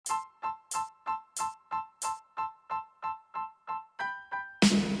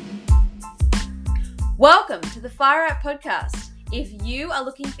Welcome to the Fire Rite podcast. If you are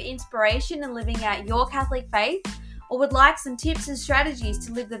looking for inspiration in living out your Catholic faith, or would like some tips and strategies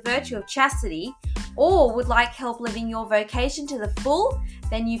to live the virtue of chastity, or would like help living your vocation to the full,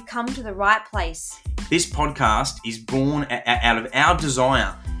 then you've come to the right place. This podcast is born out of our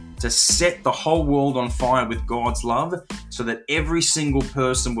desire to set the whole world on fire with God's love so that every single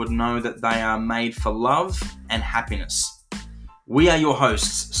person would know that they are made for love and happiness. We are your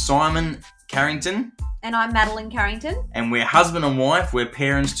hosts, Simon Carrington. And I'm Madeline Carrington. And we're husband and wife. We're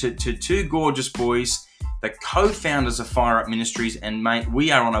parents to two gorgeous boys, the co-founders of Fire Rite Ministries. And mate,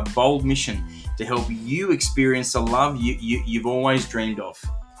 we are on a bold mission to help you experience the love you've always dreamed of.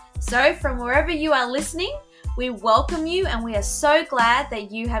 So from wherever you are listening, we welcome you and we are so glad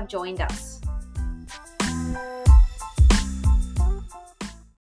that you have joined us.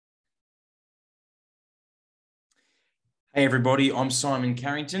 Hey everybody, I'm Simon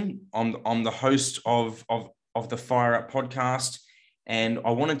Carrington. I'm the host of the Fire Rite podcast, and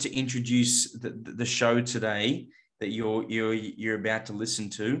I wanted to introduce the show today that you're about to listen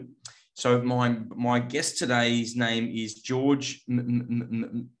to. So my guest today's name is George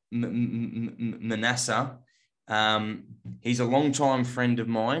Manassa. He's a longtime friend of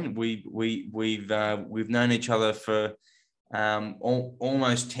mine. We've known each other for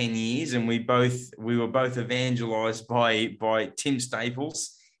almost 10 years, and we were both evangelized by Tim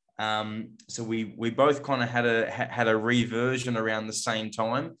Staples. So we both kind of had a reversion around the same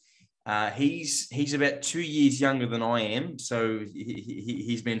time. He's about 2 years younger than I am, so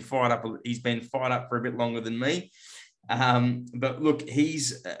he's been fired up. He's been fired up for a bit longer than me. But look,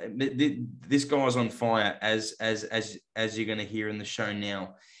 this guy's on fire, as you're going to hear in the show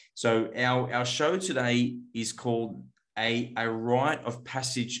now. So our show today is called a rite of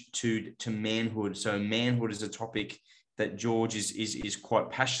passage to manhood. So manhood is a topic that George is quite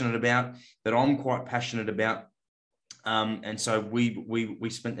passionate about, that I'm quite passionate about. And so we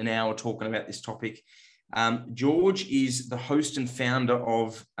spent an hour talking about this topic. George is the host and founder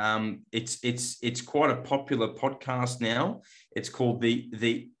of it's quite a popular podcast now. It's called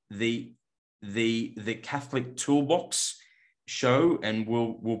the Catholic Toolbox Show, and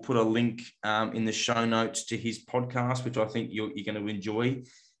we'll put a link in the show notes to his podcast, which I think you're going to enjoy.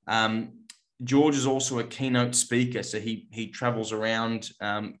 George is also a keynote speaker, so he travels around,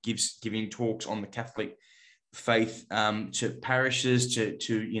 giving talks on the Catholic faith to parishes,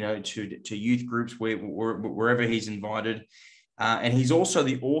 to youth groups, wherever he's invited, and he's also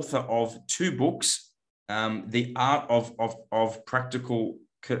the author of two books, The Art of Practical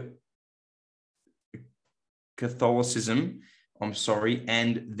Catholicism, and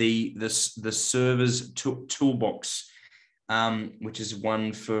the Server's Toolbox, which is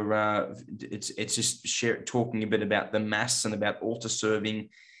one for it's just talking a bit about the Mass and about altar serving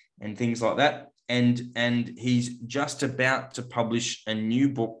and things like that. And he's just about to publish a new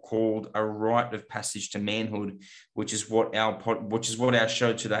book called A Rite of Passage to Manhood, which is what our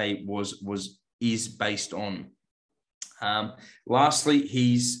show today is based on. Lastly,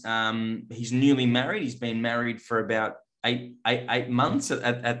 he's newly married. He's been married for about eight months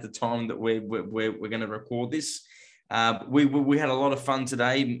at the time that we're going to record this. We had a lot of fun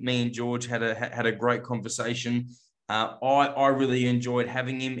today. Me and George had a great conversation. I really enjoyed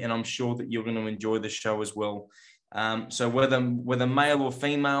having him, and I'm sure that you're going to enjoy the show as well. So whether male or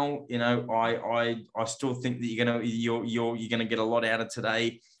female, I still think that you're gonna get a lot out of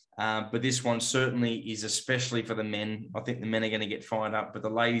today. But this one certainly is especially for the men. I think the men are going to get fired up, but the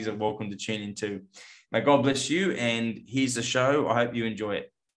ladies are welcome to tune in too. May God bless you, and here's the show. I hope you enjoy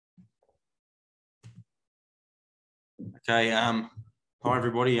it. Okay. Hi,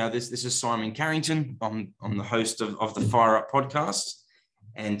 everybody. This is Simon Carrington. I'm the host of the Fire Rite podcast,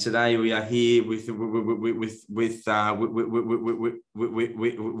 and today we are here with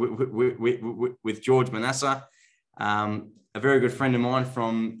George Manassa, a very good friend of mine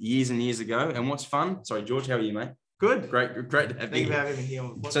from years and years ago. And what's fun? Sorry, George, how are you, mate? Good. Great to have you. Thank you for having me here.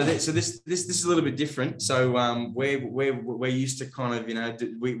 So this is a little bit different. So we're used to kind of,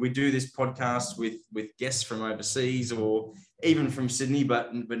 we do this podcast with guests from overseas or even from Sydney,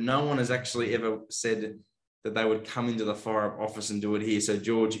 but no one has actually ever said that they would come into the Fire Rite office and do it here. So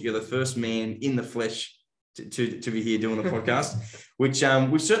George, you're the first man in the flesh to be here doing a podcast, which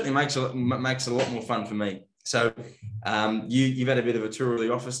certainly makes it a lot more fun for me. So you've had a bit of a tour of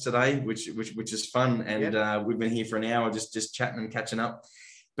the office today, which is fun, and we've been here for an hour just chatting and catching up.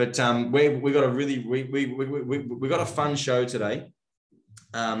 But we got a fun show today.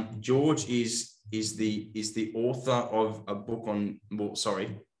 George is the author of a book on. Well,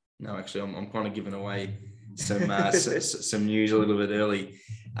 sorry, no, actually, I'm kind of giving away some news a little bit early.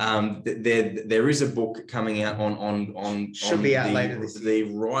 There is a book coming out on Should be out later this year.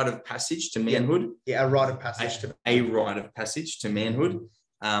 The Rite of Passage to Manhood. Yeah, a Rite of Passage a Rite of Passage to Manhood,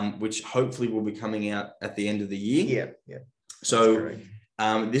 which hopefully will be coming out at the end of the year. Yeah. So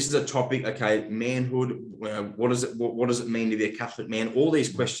this is a topic. Okay, manhood. What does it mean to be a Catholic man? All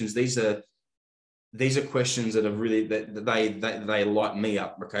these questions. These are questions that are really that they light me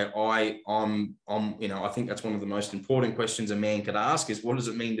up. Okay, I'm I think that's one of the most important questions a man could ask is, what does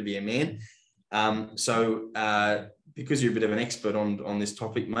it mean to be a man? Because you're a bit of an expert on this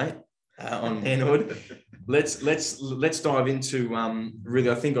topic, mate, on manhood, let's dive into really.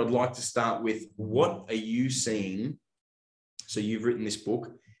 I think I'd like to start with, what are you seeing? So you've written this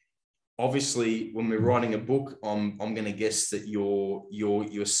book. Obviously, when we're writing a book, I'm going to guess that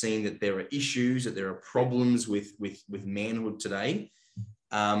you're seeing that there are issues, that there are problems with manhood today.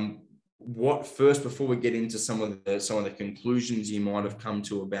 What first, before we get into some of the conclusions you might have come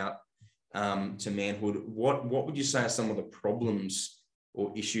to about to manhood, what would you say are some of the problems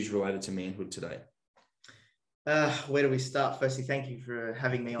or issues related to manhood today? Where do we start? Firstly, thank you for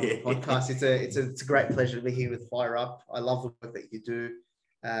having me on the podcast. It's a great pleasure to be here with Fire Up. I love the work that you do.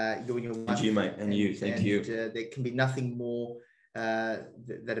 You and your wife. And you, mate. And you. Thank you. There can be nothing more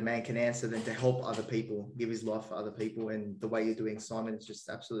that a man can answer than to help other people, give his life for other people. And the way you're doing, Simon, is just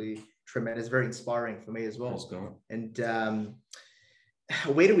absolutely tremendous. Very inspiring for me as well. And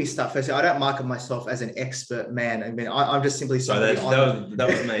where do we start? Firstly, I don't market myself as an expert man. I mean, I'm just simply somebody. So that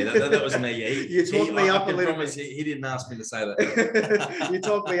was me. That was me. Yeah, you talked me up a little bit. He didn't ask me to say that. You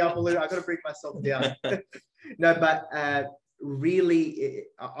talked me up a little. I got to bring myself down. No, but really,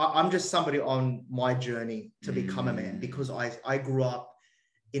 I'm just somebody on my journey to become a man, because I grew up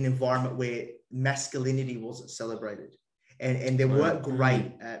in an environment where masculinity wasn't celebrated, and there weren't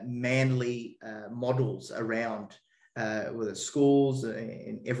great manly models around. Whether schools,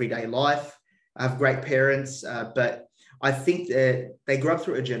 in everyday life. I have great parents, but I think that they grew up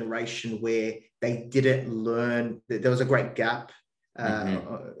through a generation where they didn't learn, that there was a great gap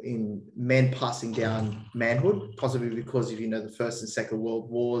in men passing down manhood, possibly because of, the First and Second World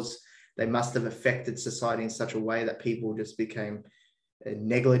Wars. They must have affected society in such a way that people just became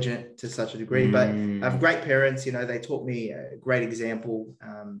negligent to such a degree. But I have great parents, they taught me a great example,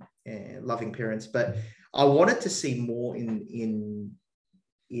 loving parents. But I wanted to see more in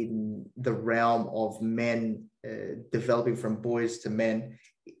the realm of men developing from boys to men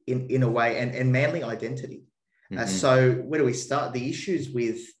in a way, and manly identity. So where do we start? The issues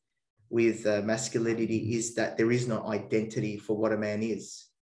with masculinity is that there is no identity for what a man is.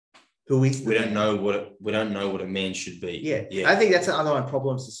 Who is we don't know what a man should be. Yeah. I think that's another one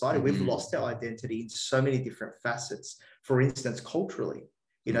problem in society. We've lost our identity in so many different facets. For instance, culturally.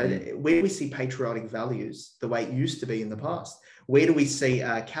 Where do we see patriotic values the way it used to be in the past? Where do we see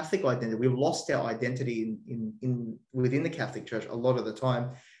Catholic identity? We've lost our identity in within the Catholic Church a lot of the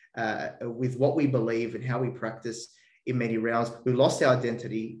time with what we believe and how we practice in many realms. We've lost our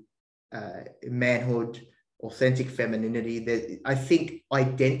identity, manhood, authentic femininity. I think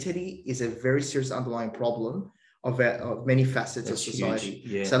identity is a very serious underlying problem of many facets of society.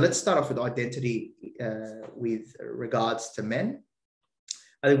 Yeah. So let's start off with identity with regards to men.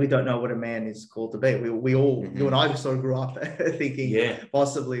 I think we don't know what a man is called to be. We all, you and I sort of grew up thinking,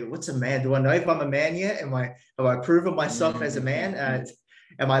 possibly, what's a man? Do I know if I'm a man yet? Have I proven myself as a man?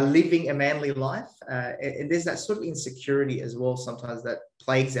 Am I living a manly life? And there's that sort of insecurity as well sometimes that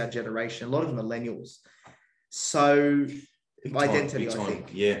plagues our generation, a lot of millennials. So identity,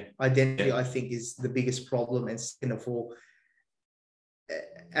 I think, is the biggest problem. And second of all,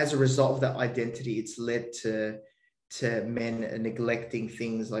 as a result of that identity, it's led to men neglecting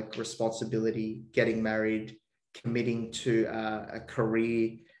things like responsibility, getting married, committing to a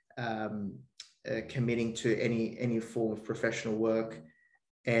career, committing to any form of professional work,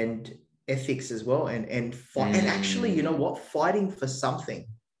 and ethics as well, and actually, fighting for something.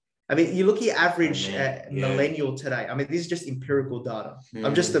 I mean, you look at your average millennial today. I mean, this is just empirical data.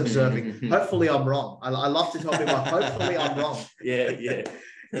 I'm just observing. Hopefully, I'm wrong. I love to talk about. Hopefully, I'm wrong.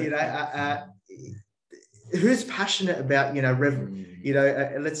 Who's passionate about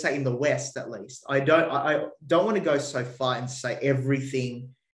let's say in the West at least. I don't want to go so far and say everything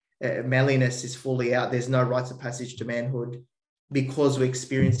manliness is fully out. There's no rites of passage to manhood, because we're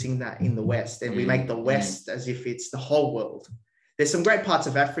experiencing that in the West, and we make the West as if it's the whole world. There's some great parts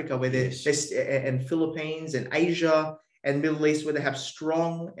of Africa where there's and Philippines and Asia and Middle East where they have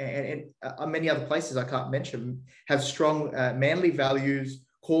strong, and many other places I can't mention, have strong manly values,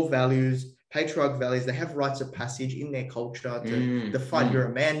 core values, patriotic values. They have rites of passage in their culture to define you're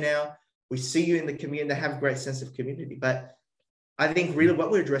a man now. We see you in the community. They have a great sense of community. But I think really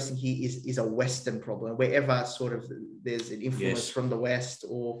what we're addressing here is a Western problem, wherever sort of there's an influence from the West,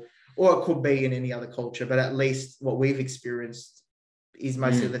 or it could be in any other culture, but at least what we've experienced is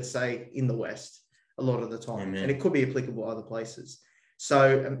mostly, let's say, in the West a lot of the time. Amen. And it could be applicable to other places.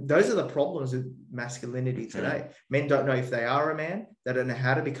 So those are the problems with masculinity today. Men don't know if they are a man. They don't know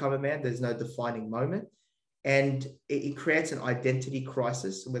how to become a man. There's no defining moment. And it creates an identity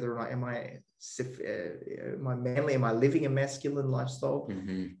crisis, whether or not am I manly, am I living a masculine lifestyle?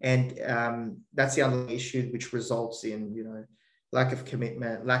 And that's the other issue, which results in, you know, lack of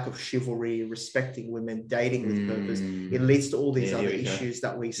commitment, lack of chivalry, respecting women, dating with purpose. It leads to all these other issues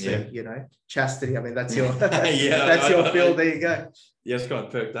that we see, you know, chastity. I mean, that's your that's your field. There you go. Yeah, it's kind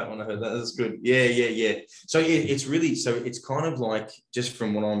of perked that one. I heard that. That's good. Yeah. So it's really, so it's kind of like, just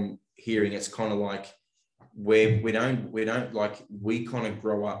from what I'm hearing, it's kind of like where we don't like, we kind of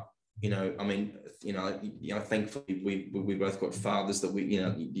grow up, you know, I mean, you know, thankfully we both got fathers that we, you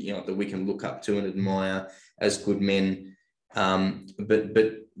know, that we can look up to and admire as good men. But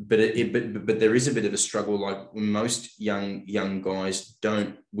there is a bit of a struggle. Like most young guys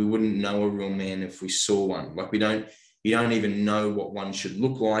we wouldn't know a real man if we saw one. Like you don't even know what one should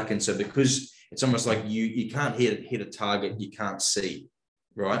look like. And so because it's almost like you can't hit a target you can't see,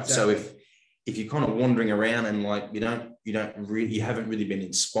 right? Exactly. So if you're kind of wandering around and like you haven't really been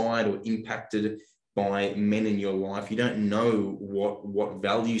inspired or impacted by men in your life, you don't know what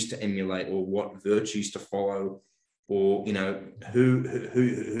values to emulate or what virtues to follow, or you know who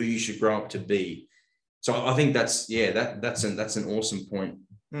you should grow up to be. So I think that's an awesome point.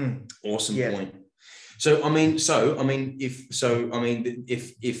 Awesome point. So I mean, if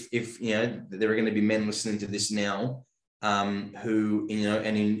you know there are going to be men listening to this now, who, you know,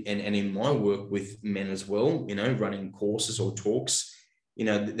 and in my work with men as well, you know, running courses or talks, you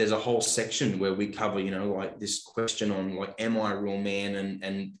know, there's a whole section where we cover, you know, like this question on like, am I a real man?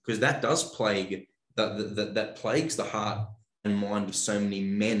 And because that does plague that plagues the heart and mind of so many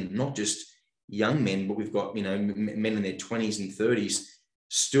men, not just young men, but we've got, you know, men in their 20s and 30s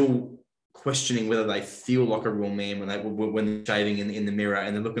still questioning whether they feel like a real man when they're shaving in the mirror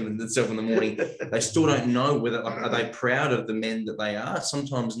and they're looking at themselves in the morning. They still don't know whether, like, are they proud of the men that they are?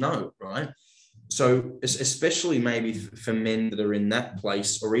 Sometimes no, right? So especially maybe for men that are in that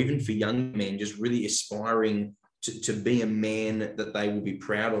place, or even for young men just really aspiring to be a man that they will be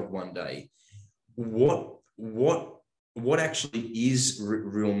proud of one day. What actually is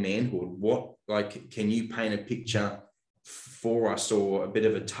real manhood? What, like, can you paint a picture for us, or a bit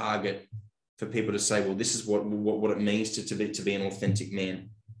of a target for people to say, well, this is what it means to be an authentic man,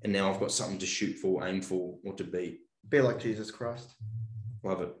 and now I've got something to shoot for, aim for, or to be like Jesus Christ.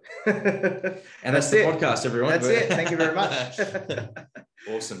 Love it. And that's the podcast, everyone. That's it. Thank you very much.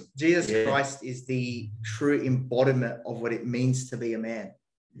 Awesome. Jesus Christ is the true embodiment of what it means to be a man.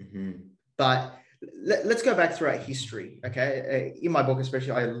 But let's go back throughout history. Okay, in my book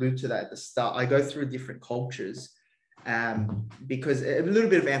especially, I allude to that at the start. I go through different cultures, because I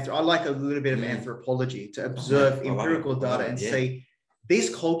like a little bit of anthropology, to observe empirical data and see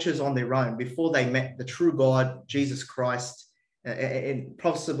these cultures on their own, before they met the true God, Jesus Christ, and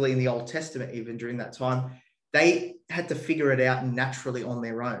possibly in the Old Testament, even during that time, they had to figure it out naturally on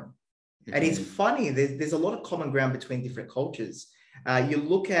their own. And it's funny, there's a lot of common ground between different cultures. You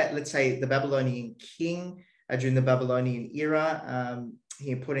look at, let's say, the Babylonian king during the Babylonian era.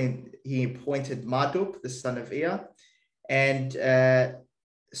 He appointed Marduk, the son of Ea, and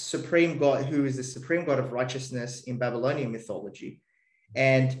supreme God, who is the supreme God of righteousness in Babylonian mythology.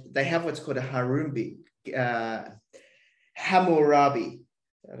 And they have what's called a Hammurabi.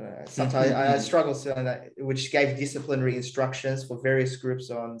 Sometimes I struggle saying that, which gave disciplinary instructions for various groups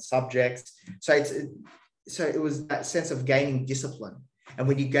on subjects. So it was that sense of gaining discipline. And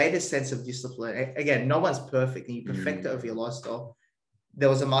when you gain a sense of discipline, again, no one's perfect, and you perfect it over your lifestyle. There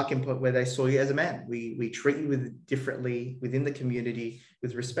was a marking point where they saw you as a man. We treat you differently within the community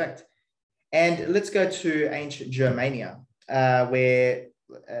with respect. And let's go to ancient Germania, where,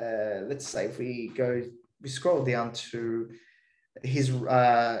 let's say, if we scroll down to his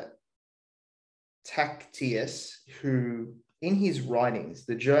Tacitus, who in his writings,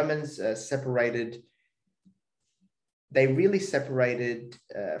 the Germans they really separated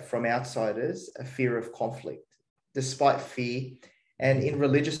from outsiders a fear of conflict. Despite fear, and in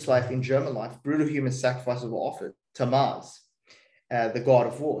religious life, in German life, brutal human sacrifices were offered to Mars, the god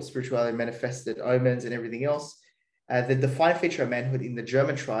of war. Spirituality manifested omens and everything else. The defining feature of manhood in the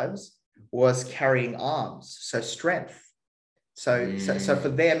German tribes was carrying arms, so strength. So for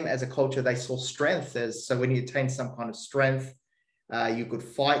them as a culture, they saw strength as, so when you attain some kind of strength, You could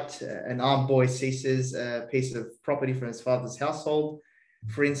fight. An armed boy seizes a piece of property from his father's household,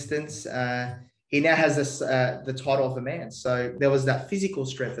 for instance. He now has this, the title of a man. So there was that physical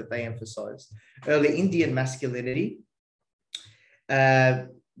strength that they emphasized. Early Indian masculinity,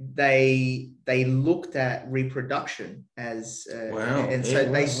 they looked at reproduction as, and so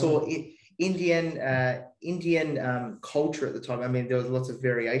they saw Indian culture at the time. I mean, there was lots of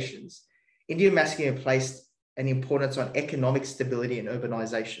variations. Indian masculinity placed an importance on economic stability and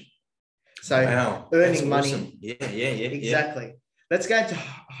urbanization. So earning money. Awesome. Yeah. Exactly. Let's go into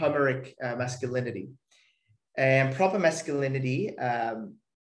Homeric masculinity. And proper masculinity,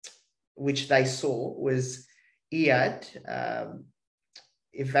 which they saw, was Iyad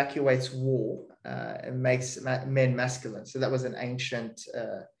evacuates war and makes men masculine. So that was an ancient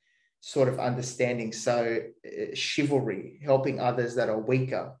sort of understanding. So chivalry, helping others that are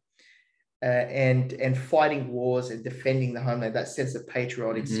weaker, and fighting wars and defending the homeland, that sense of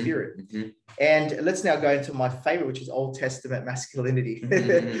patriotic spirit. And let's now go into my favorite, which is Old Testament masculinity.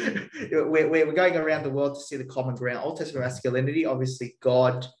 We're going around the world to see the common ground. Old Testament masculinity, obviously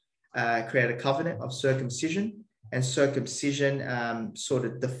God created a covenant of circumcision, and circumcision sort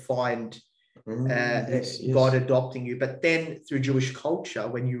of defined God adopting you. But then through Jewish culture,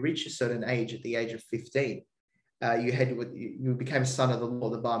 when you reach a certain age, at the age of 15, you became a son of the law,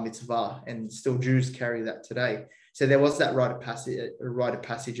 the bar mitzvah, and still Jews carry that today. So there was that rite of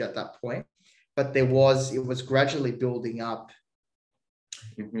passage at that point, but it was gradually building up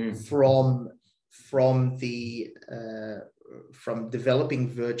from developing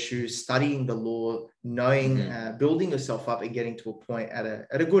virtue, studying the law, knowing, building yourself up, and getting to a point at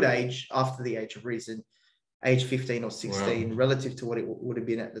a good age, after the age of reason, age 15 or 16, relative to what it would have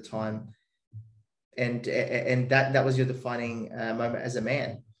been at the time. And that was your defining moment as a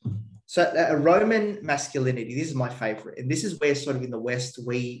man. So a Roman masculinity, this is my favorite. And this is where sort of in the West,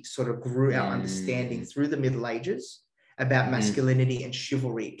 we sort of grew our understanding through the Middle Ages about masculinity and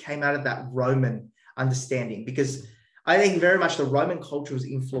chivalry. It came out of that Roman understanding, because I think very much the Roman culture was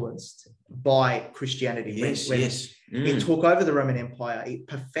influenced by Christianity. When it took over the Roman Empire, it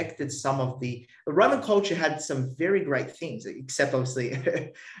perfected some of the Roman culture had some very great things, except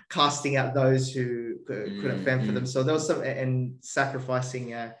obviously casting out those who couldn't fend for themselves. There was some, and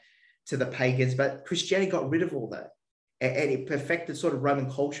sacrificing to the pagans, but Christianity got rid of all that, and it perfected sort of Roman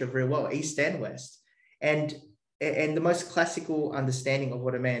culture very well, East and West. And the most classical understanding of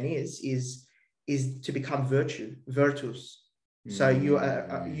what a man is to become virtuous. So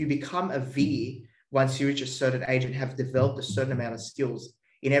you become a vir once you reach a certain age and have developed a certain amount of skills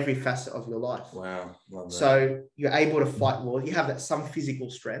in every facet of your life. Wow. Love that. So you're able to fight war. You have that some physical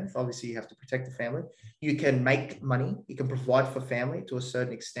strength. Obviously, you have to protect the family. You can make money. You can provide for family to a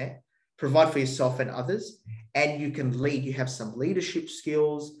certain extent, provide for yourself and others, and you can lead. You have some leadership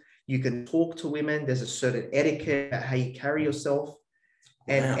skills. You can talk to women. There's a certain etiquette about how you carry yourself.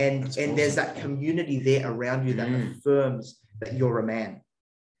 And awesome. There's that community there around you that affirms that you're a man.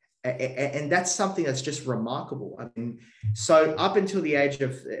 And that's something that's just remarkable. I mean, so up until the age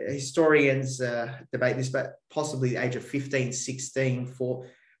of, historians debate this, but possibly the age of 15, 16,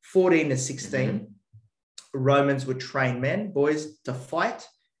 14 to 16, Romans would train men, boys, to fight,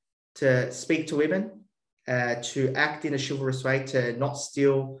 to speak to women, to act in a chivalrous way, to not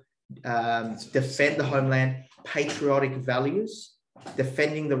steal, defend the homeland, patriotic values,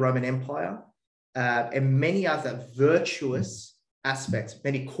 defending the Roman Empire, and many other virtuous aspects,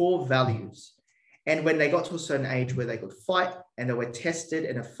 many core values. And when they got to a certain age where they could fight and they were tested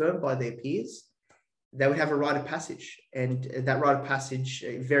and affirmed by their peers, they would have a rite of passage. And that rite of passage,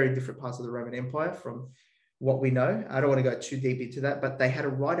 very different parts of the Roman Empire from what we know. I don't want to go too deep into that, but they had a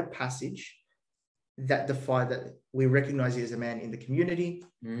rite of passage that defined that we recognize you as a man in the community,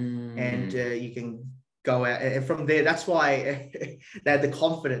 and you can go out. And from there, that's why they had the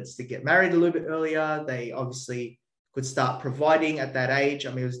confidence to get married a little bit earlier. They obviously could start providing at that age. I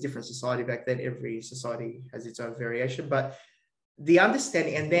mean, it was a different society back then. Every society has its own variation, but the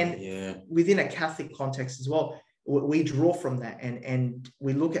understanding, and then within a Catholic context as well, we draw from that, and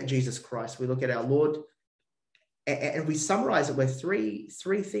we look at Jesus Christ, we look at our Lord, and we summarize it with three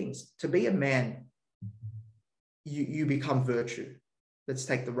things. To be a man, you become virtue. Let's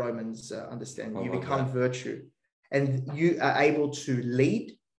take the Romans understanding. You become virtue, and you are able to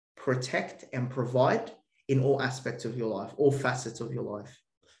lead, protect, and provide in all aspects of your life, all facets of your life.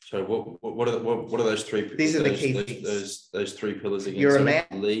 So what are those three? These are the key things. Those three pillars again. You're a man.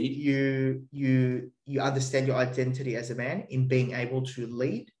 Lead. You understand your identity as a man in being able to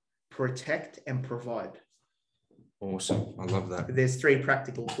lead, protect, and provide. Awesome. I love that. There's three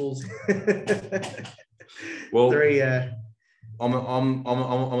practical tools. Well,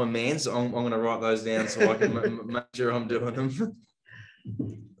 a man, so I'm going to write those down so I can make sure I'm doing them.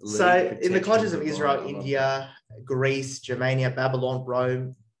 So in the cultures of Israel, India, Greece, Germania, Babylon,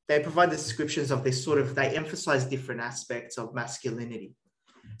 Rome, they provide the descriptions of this they emphasize different aspects of masculinity.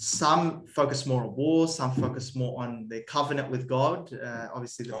 Some focus more on war, some focus more on the covenant with God,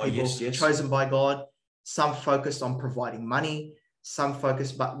 obviously the people chosen by God. Some focus on providing money, some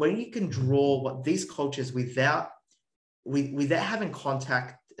focus, but when you can draw what these cultures without having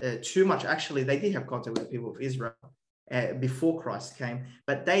contact too much, actually they did have contact with the people of Israel before Christ came,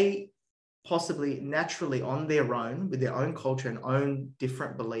 but they possibly naturally on their own, with their own culture and own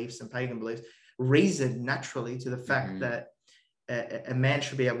different beliefs and pagan beliefs, reasoned naturally to the fact that a man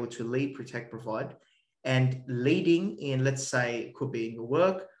should be able to lead, protect, provide. And leading in, let's say, could be in your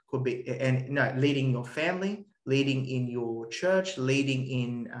work, could be, leading your family, leading in your church, leading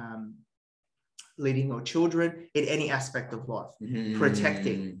in leading your children, in any aspect of life,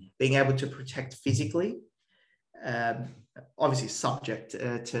 protecting, being able to protect physically, obviously subject to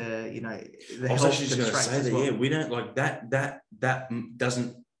the health constraints as well. We don't like that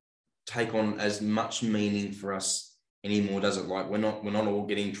doesn't take on as much meaning for us anymore, does it? Like we're not all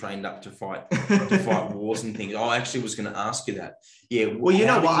getting trained up to fight wars and things. I actually was going to ask you that. Yeah. Well, you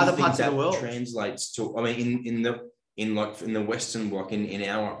know what other parts of the world translates to? I mean, in the Western bloc, in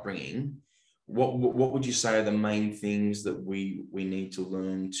our upbringing, what would you say are the main things that we need to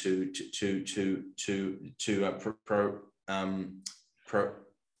learn to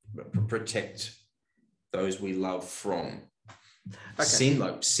protect those we love from?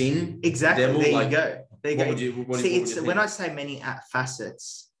 Okay. Sin. Exactly. Devil, there you go. When I say many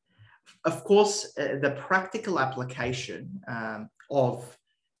facets, of course, the practical application of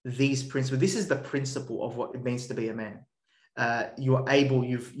these principles. This is the principle of what it means to be a man.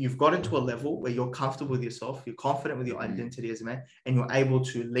 You've got into a level where you're comfortable with yourself, you're confident with your identity as a man, and you're able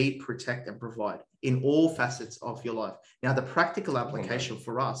to lead, protect, and provide in all facets of your life. Now, the practical application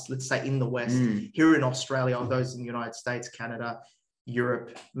for us, let's say in the West, here in Australia, or those in the United States, Canada,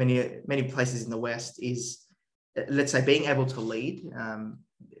 Europe, many places in the West, is, let's say, being able to lead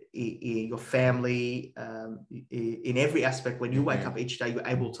your family in every aspect. When you wake up each day, you're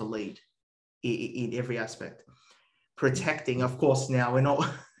able to lead in every aspect. Protecting, of course, now we're not.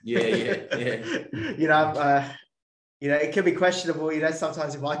 It can be questionable.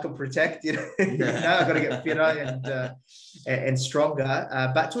 Sometimes if I can protect, I've got to get fitter and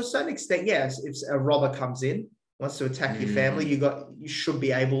stronger. But to a certain extent, yes, if a robber comes in, wants to attack your family, you should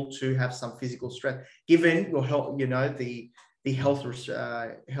be able to have some physical strength, given your health. The health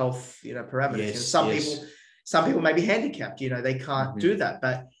parameters. Some people may be handicapped. They can't do that,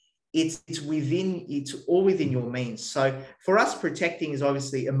 but it's all within your means. So for us, protecting is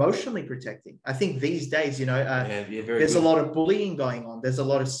obviously emotionally protecting. I think these days, there's a lot of bullying going on. There's a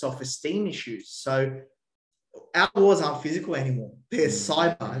lot of self-esteem issues. So our wars aren't physical anymore. They're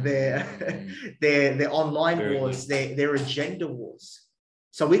cyber. They're online wars. They're agenda wars.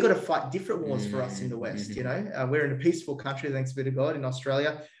 So we've got to fight different wars for us in the West. We're in a peaceful country, thanks be to God, in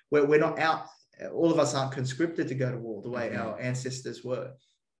Australia, where we're not out. All of us aren't conscripted to go to war the way our ancestors were.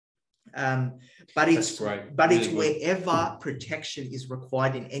 But it's wherever protection is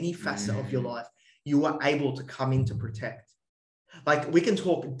required in any facet of your life, you are able to come in to protect. Like, we can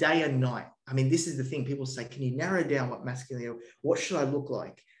talk day and night. I mean, this is the thing. People say, can you narrow down what masculinity, what should I look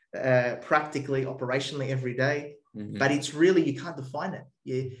like practically, operationally every day? But it's really, you can't define it.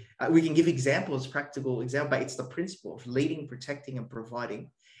 We can give examples, practical examples, but it's the principle of leading, protecting, and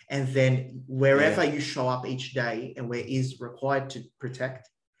providing. And then wherever you show up each day and where is required to protect,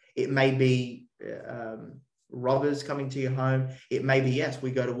 it may be robbers coming to your home. It may be, yes,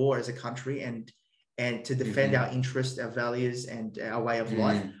 we go to war as a country and to defend our interests, our values, and our way of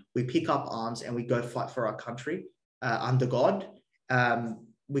life. We pick up arms and we go fight for our country under God.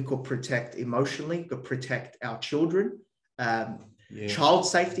 We could protect emotionally, could protect our children. Child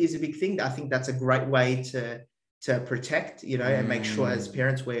safety is a big thing. I think that's a great way to protect, and make sure as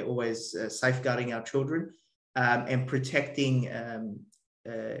parents we're always safeguarding our children and protecting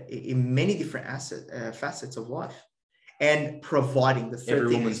in many different facets of life, and providing the third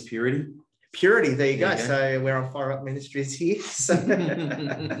every woman's purity. There you go. So we're on Fire Up Ministries here.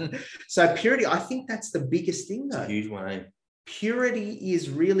 So purity, I think that's the biggest thing, though. It's a huge one, eh? Purity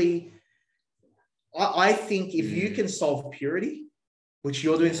is really, I think if you can solve purity, which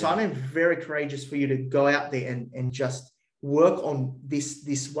you're doing, Simon, very courageous for you to go out there and just work on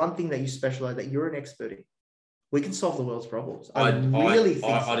this one thing that you specialize, that you're an expert in. We can solve the world's problems. I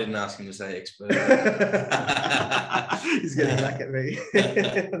didn't ask him to say expert. He's getting back at me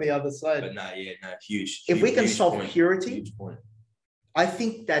on the other side. But huge. If we can solve purity, I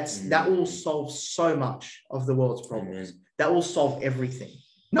think that will solve so much of the world's problems. Amen. That will solve everything.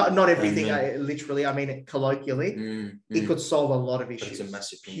 Not everything, Amen. I mean it colloquially. It could solve a lot of issues. It's a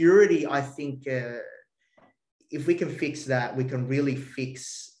massive thing. Purity, I think, if we can fix that, we can really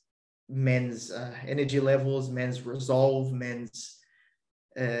fix men's energy levels, men's resolve, men's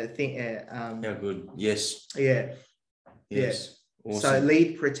How good. Yes. Yeah. Yes. Yeah. Awesome. So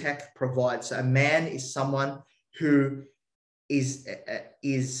lead, protect, provide. So a man is someone who is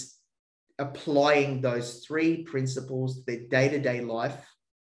applying those three principles to their day-to-day life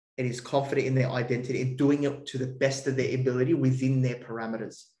and is confident in their identity and doing it to the best of their ability within their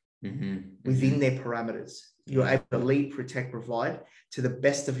parameters. Within their parameters. You're able to lead, protect, provide to the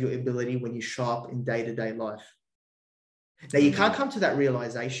best of your ability when you show up in day-to-day life. Now, you can't come to that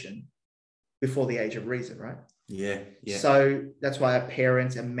realization before the age of reason, right? Yeah. So that's why our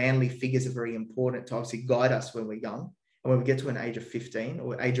parents and manly figures are very important to obviously guide us when we're young. And when we get to an age of 15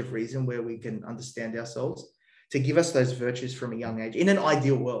 or age of reason where we can understand ourselves, to give us those virtues from a young age in an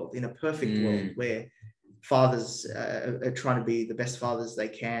ideal world, in a perfect world where fathers are trying to be the best fathers they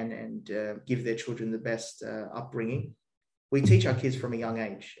can and give their children the best upbringing. We teach our kids from a young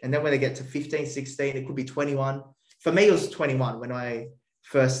age. And then when they get to 15, 16, it could be 21. For me, it was 21 when I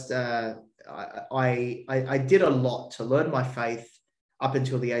first, I did a lot to learn my faith up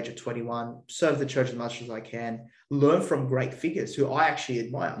until the age of 21, serve the church as much as I can, learn from great figures who I actually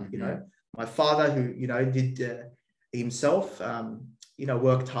admire. You know, my father who, you know, did himself, you know,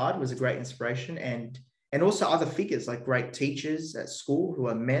 worked hard, was a great inspiration. And also other figures like great teachers at school who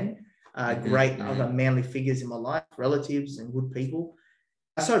are men, great other manly figures in my life, relatives and good people.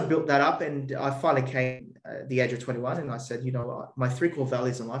 I sort of built that up and I finally came at the age of 21 and I said, you know, my three core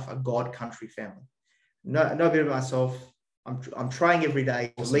values in life are God, country, family. No bit of myself. I'm trying every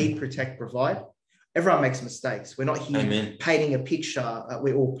day to lead, protect, provide. Everyone makes mistakes. We're not here painting a picture.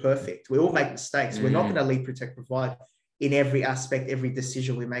 We're all perfect. We all make mistakes. We're not going to lead, protect, provide in every aspect, every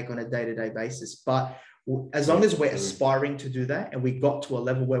decision we make on a day-to-day basis. But as long as we're aspiring to do that and we got to a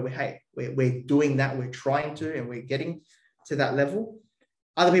level where we're doing that, we're trying to, and we're getting to that level,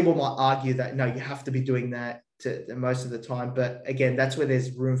 other people might argue that, no, you have to be doing that most of the time. But again, that's where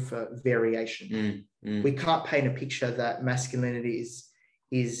there's room for variation. We can't paint a picture that masculinity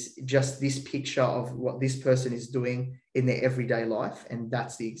is just this picture of what this person is doing in their everyday life. And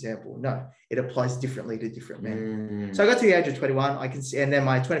that's the example. No, it applies differently to different men. So I got to the age of 21, and then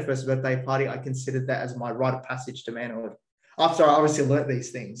my 21st birthday party, I considered that as my rite of passage to manhood. After I obviously learned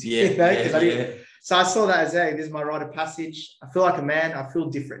these things. So I saw that as, hey, this is my rite of passage. I feel like a man. I feel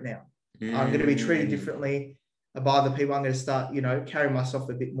different now. I'm going to be treated differently by other people. I'm going to start, you know, carrying myself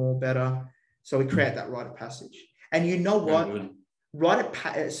a bit more better. So we create that rite of passage. And you know what?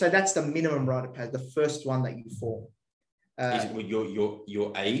 So that's the minimum rite of passage, the first one that you form. Is it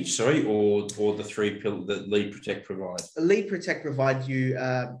your age, sorry, or the three pillars that lead, protect, provide? Lead, protect, provide.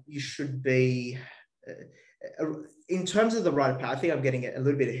 You should be. In terms of the rite of passage, I think I'm getting a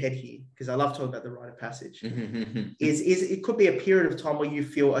little bit ahead here because I love talking about the rite of passage. Is it could be a period of time where you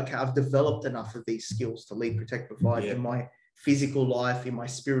feel, okay, I've developed enough of these skills to lead, protect, provide in my physical life, in my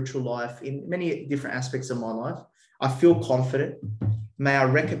spiritual life, in many different aspects of my life. I feel confident. May I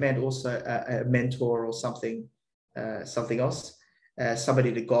recommend also a mentor or something else,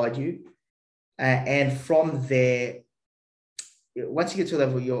 somebody to guide you. And from there, once you get to a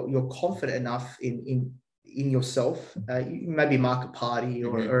level, you're confident enough in yourself. You maybe mark a party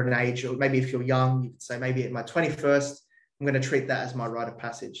or an age, or maybe if you're young, you could say maybe at my 21st, I'm going to treat that as my rite of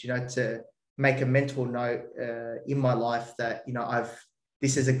passage, you know, to make a mental note in my life that, you know,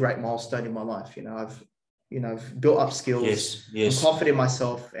 this is a great milestone in my life. You know, I've built up skills. I'm confident in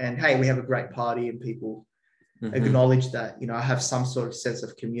myself, and hey, we have a great party and people acknowledge that, you know, I have some sort of sense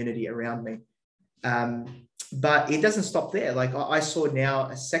of community around me. But it doesn't stop there. Like I saw now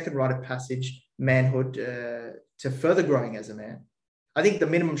a second rite of passage, manhood, to further growing as a man. I think the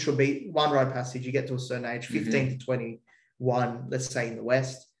minimum should be one rite of passage. You get to a certain age, 15 to 21, let's say in the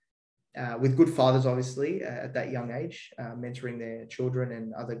West, with good fathers, obviously, at that young age, mentoring their children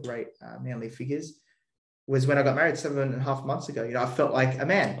and other great manly figures. Was when I got married 7.5 months ago. You know, I felt like a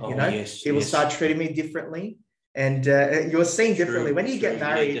man. People start treating me differently. And you're seen differently when you get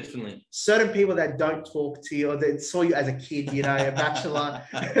married. Certain people that don't talk to you or that saw you as a kid, you know, a bachelor,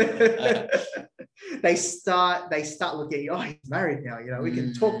 they start looking at you. Oh, he's married now. You know, we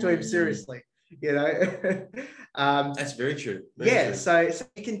can talk to him seriously. You know, that's very true. True. So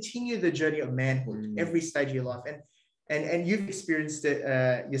you continue the journey of manhood every stage of your life, and you've experienced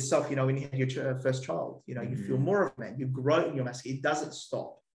it yourself. You know, when you had your first child, you know, you feel more of a man. You grow in your masculinity. It doesn't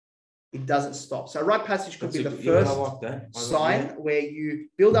stop. It doesn't stop. So rite passage could be the I first like that. sign where you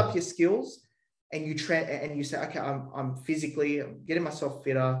build up your skills and you say, okay, I'm getting myself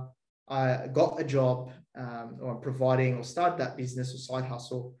fitter. I got a job, or I'm providing, or started that business or side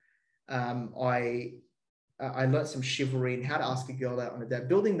hustle. I learned some chivalry and how to ask a girl out on a date,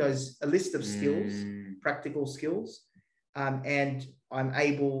 building a list of skills, practical skills. And I'm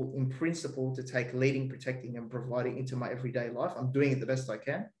able, in principle, to take leading, protecting, and providing into my everyday life. I'm doing it the best I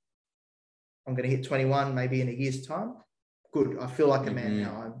can. I'm going to hit 21 maybe in a year's time. Good. I feel like a man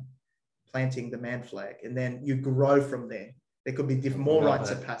now. I'm planting the man flag. And then you grow from there. There could be more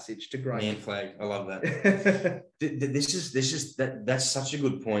rites of passage to grow. Man flag. I love that. That's such a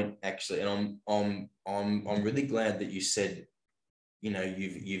good point, actually. And I'm really glad that you said,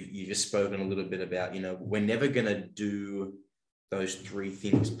 you've just spoken a little bit about, we're never going to do those three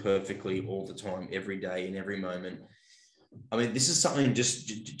things perfectly all the time, every day, in every moment. I mean, this is something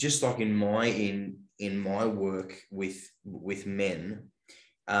just like in my work with men,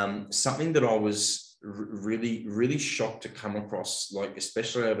 something that I was really, really shocked to come across, like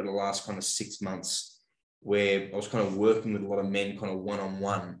especially over the last kind of 6 months, where I was kind of working with a lot of men, kind of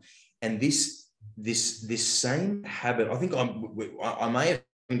one-on-one, and this same habit. I think I may have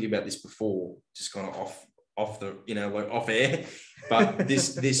told you about this before, just kind of off the like off air, but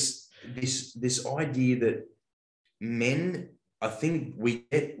this idea that men, I think we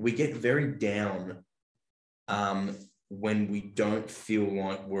get very down when we don't feel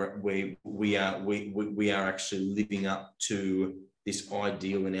like we are actually living up to this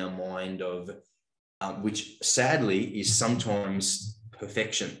ideal in our mind of which sadly is sometimes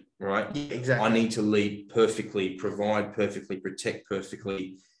perfection, right? Yeah, exactly. I need to lead perfectly, provide perfectly, protect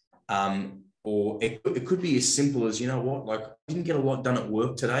perfectly. Or it could be as simple as, like I didn't get a lot done at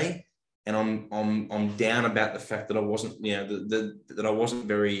work today, and I'm down about the fact that I wasn't, that I wasn't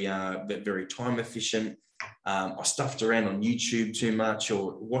very time efficient. I stuffed around on YouTube too much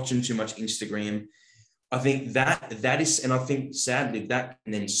or watching too much Instagram. I think that is, and I think sadly that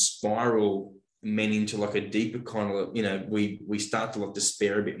can then spiral men into like a deeper kind of, we start to like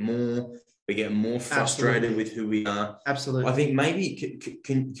despair a bit more. We get more frustrated with who we are. Absolutely. I think maybe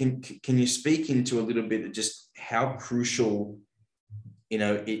can you speak into a little bit of just how crucial,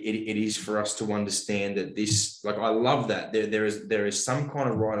 it is for us to understand that this, like, I love that there is some kind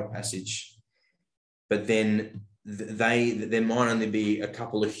of rite of passage, but then there might only be a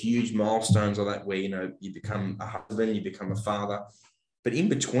couple of huge milestones of that where, you become a husband, you become a father. But in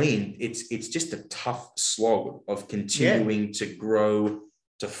between, it's just a tough slog of continuing to grow,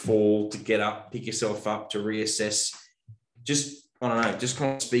 to fall, to get up, pick yourself up, to reassess. Just, I don't know, just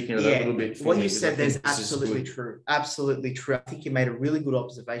kind of speaking to that a little bit. What you said there's absolutely true. Absolutely true. I think you made a really good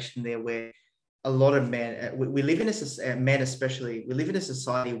observation there where a lot of men, we live in men especially, we live in a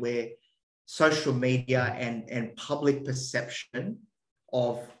society where social media and public perception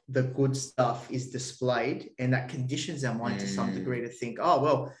of the good stuff is displayed, and that conditions our mind to some degree to think, oh,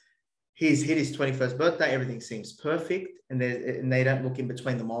 well, he's hit his 21st birthday, everything seems perfect, and they don't look in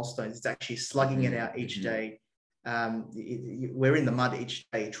between the milestones. It's actually slugging it out each day. We're in the mud each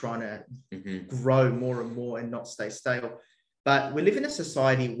day trying to grow more and more and not stay stale. But we live in a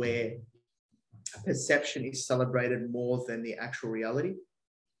society where perception is celebrated more than the actual reality.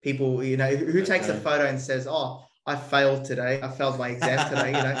 People, who takes a photo and says, oh, I failed today. I failed my exam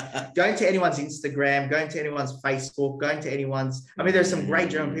today. Going to anyone's Instagram, going to anyone's Facebook, going to anyone's, there's some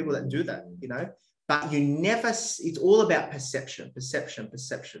great German people that do that, but you never, it's all about perception, especially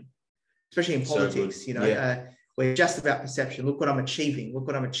in politics, we're just about perception. Look what I'm achieving.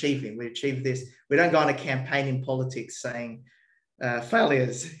 We achieved this. We don't go on a campaign in politics saying,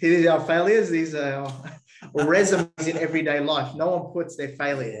 failures. These are failures. These are resumes in everyday life. No one puts their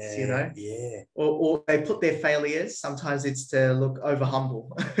failures, or they put their failures. Sometimes it's to look over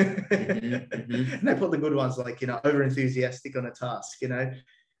humble. And they put the good ones like, over enthusiastic on a task,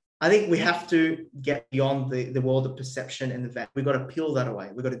 I think we have to get beyond the world of perception and the fact we've got to peel that away.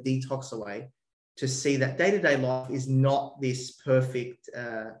 We've got to detox away to see that day-to-day life is not this perfect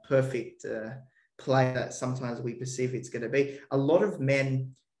play that sometimes we perceive it's going to be. A lot of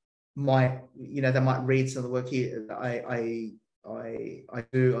men might, they might read some of the work here. I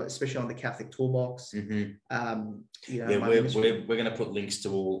do, especially on the Catholic Toolbox. We're going to put links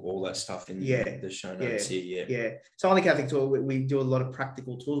to all that stuff in the show notes here. Yeah. So on the Catholic Tool, we do a lot of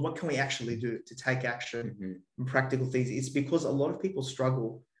practical tools. What can we actually do to take action and practical things? It's because a lot of people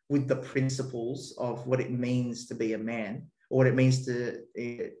struggle with the principles of what it means to be a man, or what it means to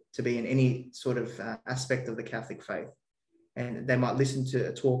be in any sort of aspect of the Catholic faith. And they might listen to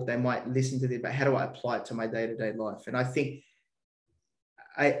a talk, they might listen to this, but how do I apply it to my day-to-day life? And I think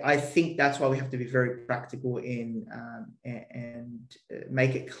I think that's why we have to be very practical in and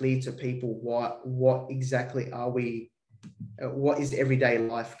make it clear to people what exactly are we, what is everyday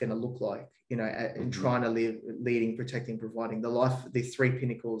life going to look like, you know, in trying to live, leading, protecting, providing the three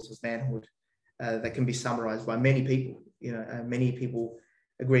pinnacles of manhood that can be summarized by many people. You know, many people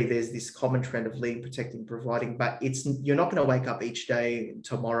agree there's this common trend of leading, protecting, providing, but you're not going to wake up each day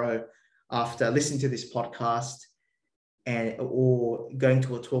tomorrow after listening to this podcast or going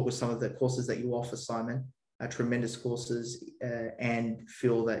to a talk with some of the courses that you offer, Simon, tremendous courses, and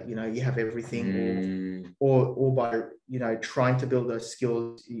feel that, you know, you have everything, or by, you know, trying to build those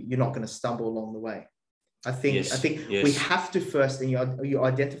skills, you're not going to stumble along the way. I think we have to first, and you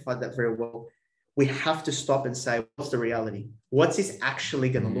identified that very well, we have to stop and say, what's the reality? What's this actually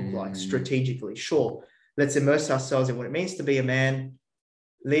going to look like strategically? Sure, let's immerse ourselves in what it means to be a man,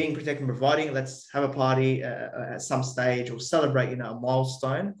 leading, protecting, providing. Let's have a party at some stage or celebrate, you know, a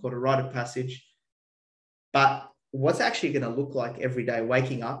milestone called a rite of passage. But what's actually going to look like every day,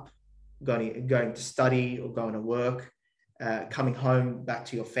 waking up, going to study or going to work, coming home back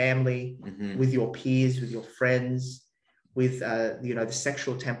to your family, with your peers, with your friends, with, you know, the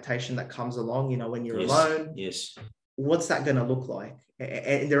sexual temptation that comes along, you know, when you're alone. Yes. What's that going to look like?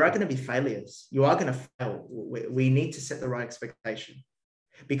 And there are going to be failures. You are going to fail. We need to set the right expectation.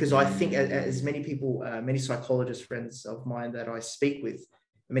 Because I think, as many people, many psychologist friends of mine that I speak with,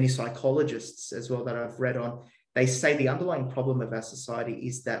 many psychologists as well that I've read on, they say the underlying problem of our society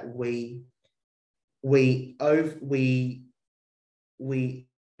is that we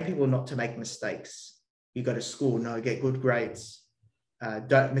people not to make mistakes. You go to school, no, get good grades.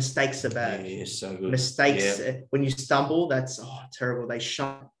 Mistakes are bad. Yeah, so good. Mistakes, when you stumble, that's terrible. They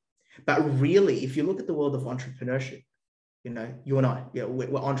shun. But really, if you look at the world of entrepreneurship, you know, you and I,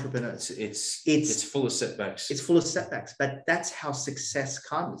 we're entrepreneurs. It's full of setbacks. It's full of setbacks, but that's how success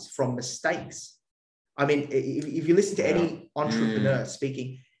comes, from mistakes. I mean, if you listen to any entrepreneur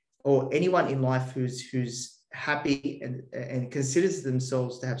speaking, or anyone in life who's happy and considers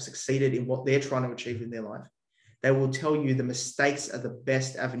themselves to have succeeded in what they're trying to achieve in their life, they will tell you the mistakes are the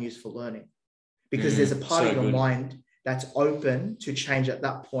best avenues for learning, because there's a part of your mind that's open to change at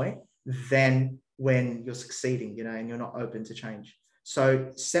that point than when you're succeeding, you know, and you're not open to change. So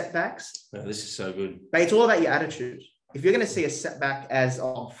setbacks. Oh, this is so good. But it's all about your attitude. If you're going to see a setback as,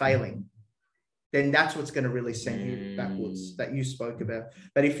 I'm failing, then that's what's going to really send you backwards, that you spoke about.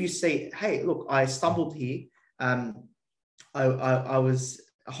 But if you see, hey, look, I stumbled here. I was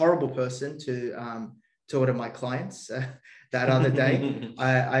a horrible person to one of my clients that other day.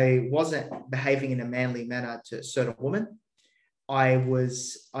 I wasn't behaving in a manly manner to a certain woman. I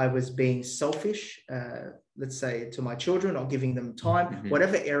was being selfish, let's say, to my children, or giving them time,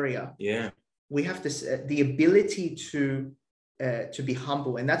 whatever area. Yeah. We have the ability to be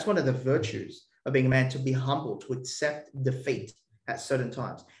humble. And that's one of the virtues of being a man, to be humble, to accept defeat at certain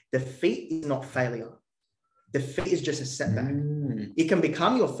times. Defeat is not failure. Defeat is just a setback. It can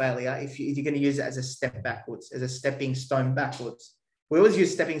become your failure if you're going to use it as a step backwards, as a stepping stone backwards. We always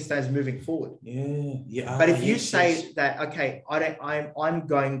use stepping stones moving forward. Yeah. But if you say that, okay, I'm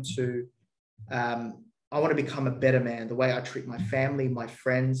going to, I want to become a better man, the way I treat my family, my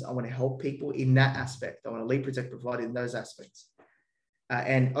friends, I want to help people in that aspect. I want to lead, protect, provide in those aspects.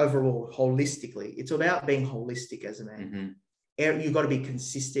 And overall, holistically, it's about being holistic as a man. You've got to be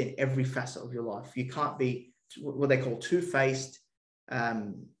consistent in every facet of your life. You can't be what they call two-faced.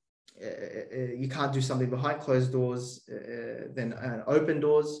 You can't do something behind closed doors, then open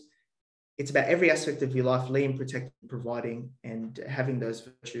doors. It's about every aspect of your life, leading, protecting, providing, and having those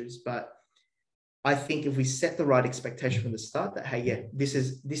virtues. But I think if we set the right expectation from the start, that, hey, yeah, this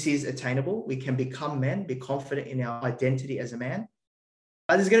is attainable. We can become men, be confident in our identity as a man.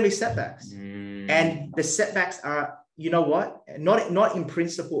 But there's going to be setbacks. And the setbacks are, you know what, not in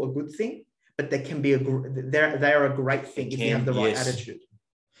principle a good thing, but they can be they are a great thing if you have the right attitude.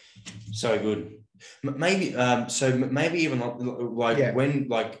 So good. Maybe maybe even like when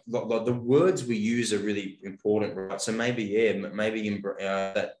like the words we use are really important, right? So maybe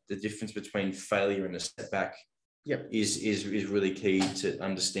that the difference between failure and a setback is really key to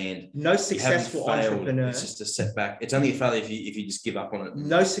understand. No successful entrepreneur. It's just a setback. It's only a failure if you just give up on it.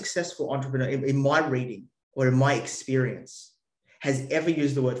 No successful entrepreneur in my reading or in my experience has ever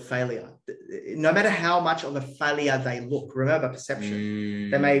used the word failure. No matter how much of a failure they look, remember perception.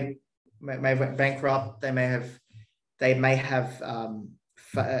 They may went bankrupt. They may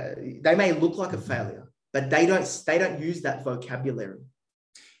look like a failure, but they don't use that vocabulary.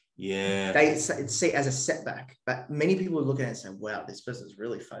 Yeah, they see it as a setback. But many people look at it and say, "Wow, this person's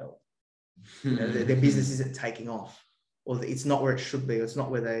really failed. You know, their business isn't taking off." or it's not where it should be, or it's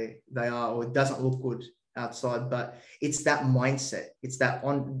not where they are, or it doesn't look good outside. But it's that mindset. It's that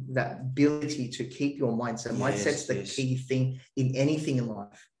ability to keep your mindset. Mindset's the key thing in anything in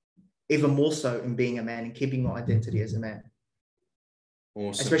life, even more so in being a man and keeping your identity as a man.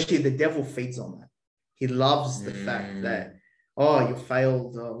 Awesome. Especially the devil feeds on that. He loves the fact that, oh, you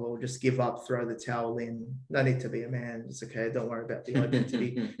failed, well, just give up, throw the towel in. No need to be a man. It's okay. Don't worry about the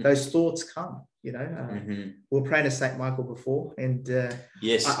identity. Those thoughts come, you know. We were praying to Saint Michael before, and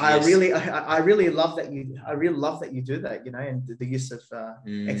I really love that you do that, you know, and the use of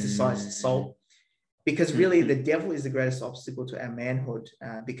exercised salt, because really the devil is the greatest obstacle to our manhood,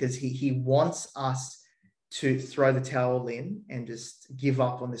 because he wants us to throw the towel in and just give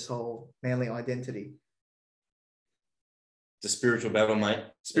up on this whole manly identity. The spiritual battle, mate.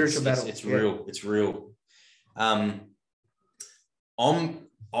 It's real. It's real. I'm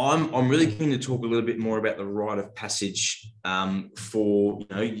really keen to talk a little bit more about the rite of passage for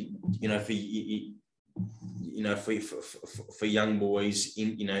young boys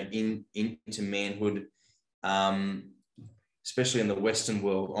into manhood, especially in the Western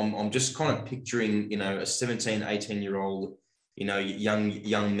world. I'm just kind of picturing, a 17, 18-year-old,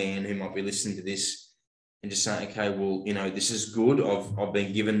 young man who might be listening to this and just saying, okay, well, this is good. I've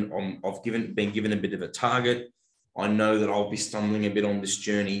been given a bit of a target. I know that I'll be stumbling a bit on this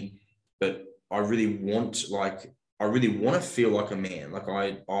journey, but I really want to feel like a man. Like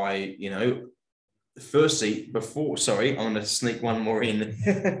firstly, I'm going to sneak one more in,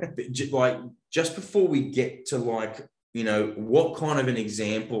 just before we get to what kind of an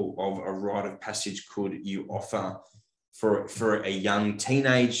example of a rite of passage could you offer for a young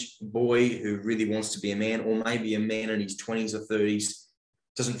teenage boy who really wants to be a man, or maybe a man in his 20s or 30s,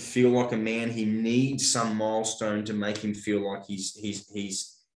 doesn't feel like a man? He needs some milestone to make him feel like he's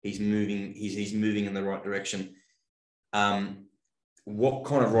moving in the right direction. What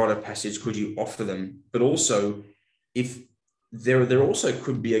kind of rite of passage could you offer them? But also, if there also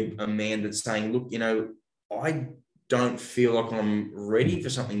could be a man that's saying, look, I don't feel like I'm ready for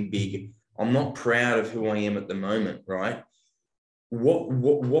something big. I'm not proud of who I am at the moment, right?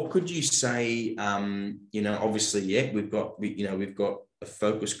 What could you say? Obviously, we've got a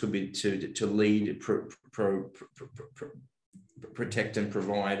focus could be to lead, protect, and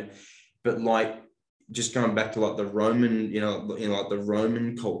provide, but just going back to the Roman, the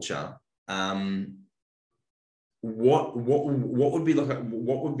Roman culture. What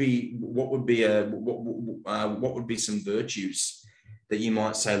would be some virtues that you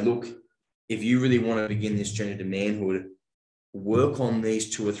might say, look, if you really want to begin this journey to manhood, work on these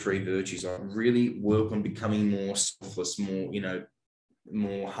 2 or 3 virtues. Really work on becoming more selfless,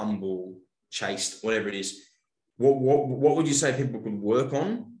 more humble, chaste, whatever it is. What would you say people could work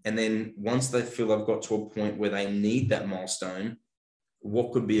on? And then once they feel they've got to a point where they need that milestone,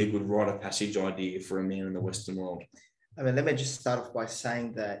 what could be a good rite of passage idea for a man in the Western world? I mean, let me just start off by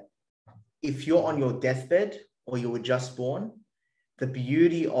saying that if you're on your deathbed or you were just born, the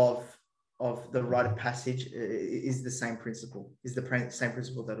beauty of the rite of passage is the same principle,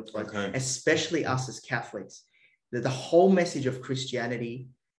 that applies, especially us as Catholics. The whole message of Christianity,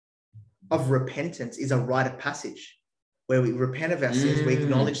 of repentance, is a rite of passage, where we repent of our sins, we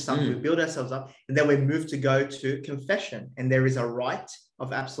acknowledge something, we build ourselves up, and then we move to go to confession. And there is a rite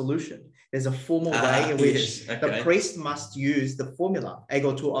of absolution. There's a formal way in which the priest must use the formula,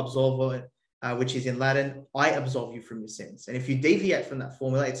 ego tu absolvo, which is in Latin, I absolve you from your sins. And if you deviate from that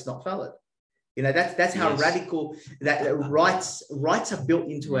formula, it's not valid. That's how radical that rites are built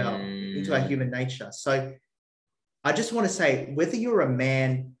into our human nature. So I just want to say, whether you're a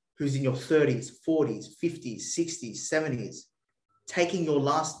man who's in your 30s, 40s, 50s, 60s, 70s, taking your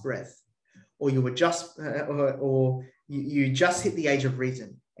last breath, or you were just, or you just hit the age of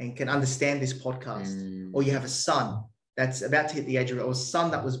reason and can understand this podcast, or you have a son that's about to hit the age of, or a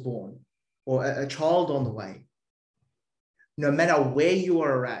son that was born, or a child on the way. No matter where you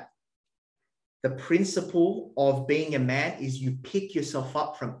are at, the principle of being a man is you pick yourself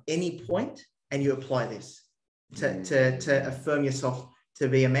up from any point and you apply this to affirm yourself to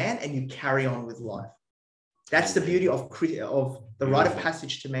be a man, and you carry on with life. That's the beauty of the rite of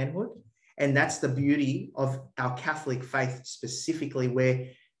passage to manhood. And that's the beauty of our Catholic faith specifically, where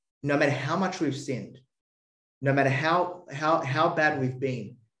no matter how much we've sinned, no matter how bad we've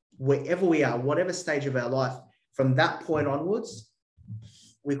been, wherever we are, whatever stage of our life, from that point onwards,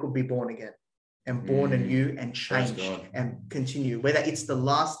 we could be born again and born anew and change and continue, whether it's the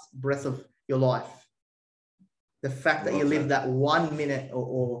last breath of your life. The fact that you live that 1 minute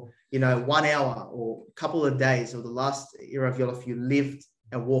or 1 hour or a couple of days, or the last era of your life, you lived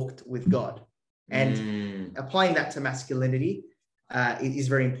and walked with God. And applying that to masculinity is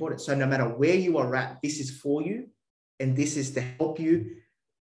very important. So no matter where you are at, this is for you, and this is to help you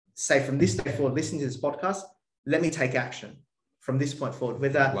say from this day forward, listening to this podcast, let me take action from this point forward.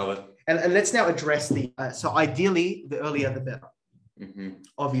 Love it. And let's now address so ideally, the earlier the better.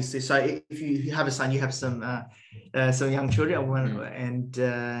 Obviously. So if you have a son, you have some young children,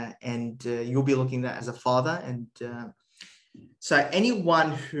 and you'll be looking at that as a father. And so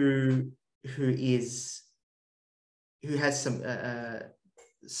anyone who has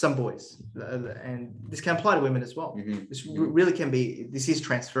some boys, and this can apply to women as well. This really can be. This is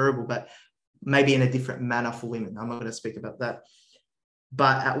transferable, but maybe in a different manner for women. I'm not going to speak about that.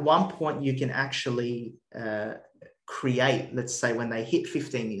 But at one point, you can actually create, let's say, when they hit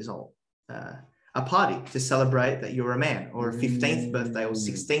 15 years old, a party to celebrate that you're a man, or a 15th birthday, or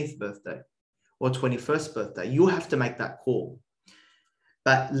 16th birthday, or 21st birthday. You have to make that call.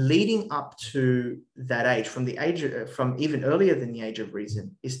 But leading up to that age, from even earlier than the age of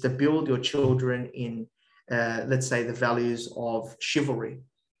reason, is to build your children in, let's say, the values of chivalry,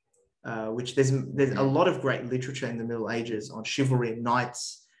 which there's a lot of great literature in the Middle Ages on chivalry,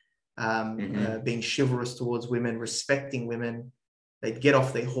 knights, being chivalrous towards women, respecting women. They'd get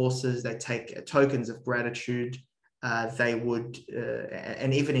off their horses, they take tokens of gratitude. They would,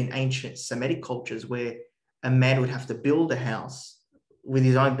 and even in ancient Semitic cultures, where a man would have to build a house with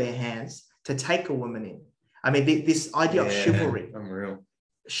his own bare hands to take a woman in. I mean, this idea of chivalry, unreal.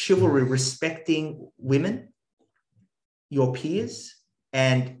 Chivalry, respecting women, your peers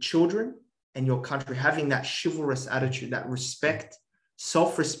and children and your country, having that chivalrous attitude, that respect,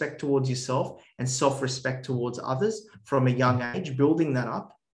 self-respect towards yourself and self-respect towards others from a young age, building that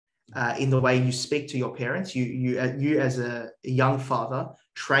up in the way you speak to your parents. You as a young father,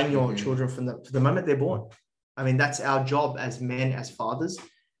 train your children from the moment they're born. I mean, that's our job as men, as fathers,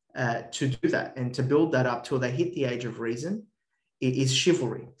 to do that and to build that up till they hit the age of reason. It is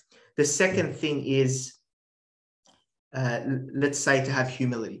chivalry. The second thing is, let's say, to have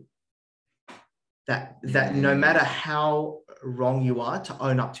humility. That no matter how wrong you are, to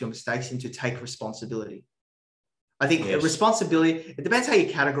own up to your mistakes and to take responsibility. I think responsibility, it depends how you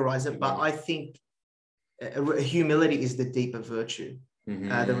categorize it, but I think humility is the deeper virtue.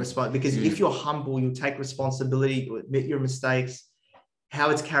 Because if you're humble, you'll take responsibility, you admit your mistakes. How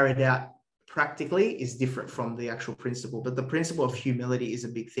it's carried out practically is different from the actual principle, but the principle of humility is a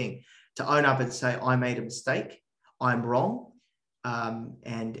big thing. To own up and say, I made a mistake, I'm wrong,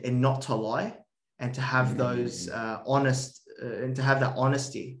 and not to lie, and to have those honest, and to have that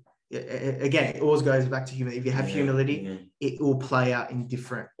honesty. Again, it always goes back to humility. If you have humility, it will play out in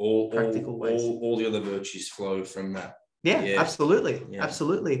different practical ways. All the other virtues flow from that. Absolutely.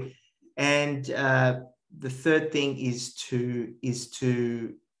 And the third thing is to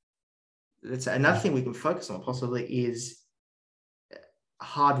let's say, another thing we can focus on possibly is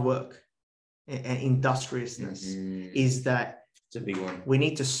hard work and industriousness. Is that it's a big one. We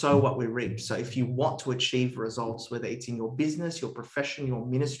need to sow what we reap. So if you want to achieve results, whether it's in your business, your profession, your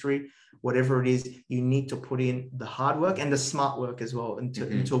ministry, whatever it is, you need to put in the hard work and the smart work as well, and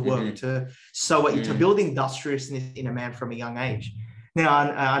to work, to sow it, to build industriousness in a man from a young age. Now,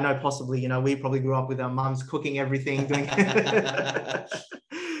 I know possibly, we probably grew up with our mums cooking everything, doing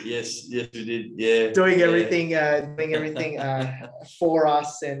Yes, we did. Yeah. Doing everything for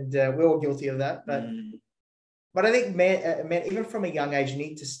us, and we're all guilty of that. But I think men, even from a young age,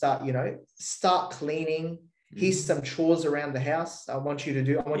 need to start cleaning. Here's some chores around the house I want you to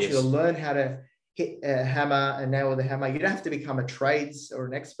do. I want you to learn how to hit a hammer and nail with a hammer. You don't have to become a trades or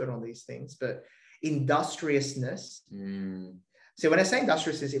an expert on these things, but industriousness. So when I say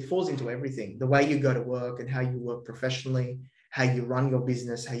industriousness, it falls into everything. The way you go to work and how you work professionally, how you run your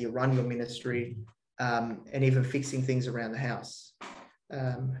business, how you run your ministry, and even fixing things around the house.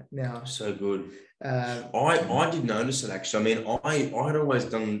 Now, so good. I did notice it actually. I mean, I'd always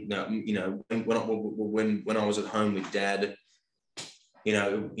done, when I was at home with Dad,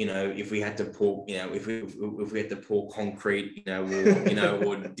 if we had to pour, if we had to pour concrete,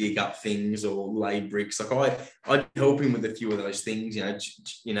 or dig up things or lay bricks, like I'd help him with a few of those things,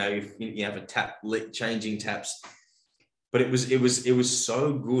 if you have a tap leak, changing taps. But it was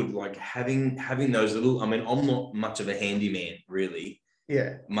so good, like having those little. I mean, I'm not much of a handyman, really.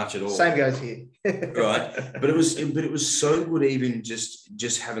 Yeah, much at all. Same goes here. Right, but it was so good, even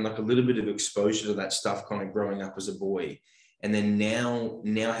just having like a little bit of exposure to that stuff, kind of growing up as a boy, and then now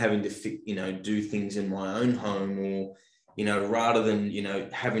having to do things in my own home, or rather than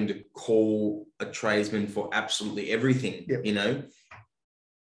having to call a tradesman for absolutely everything.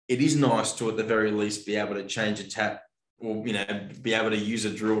 It is nice to at the very least be able to change a tap or, be able to use a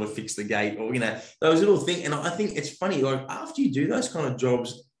drill to fix the gate, or, those little things. And I think it's funny, like after you do those kind of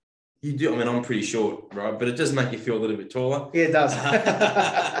jobs, you do, I'm pretty short, right? But it does make you feel a little bit taller. Yeah, it does.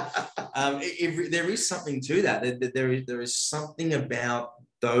 There is something to that. There is something about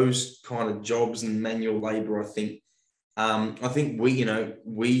those kind of jobs and manual labor. I think we are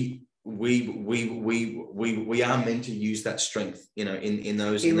meant to use that strength, in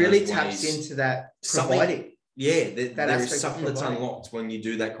those. It in really those taps ways. into that providing. Yeah, there is something that's unlocked when you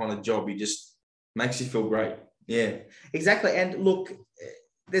do that kind of job. It just makes you feel great. Yeah, exactly. And look,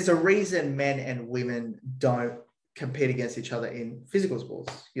 there's a reason men and women don't compete against each other in physical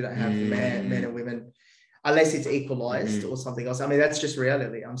sports. You don't have men and women unless it's equalized or something else. I mean, that's just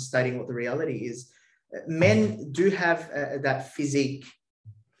reality. I'm stating what the reality is. Men do have that physique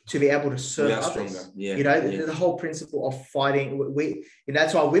to be able to serve others. The whole principle of fighting.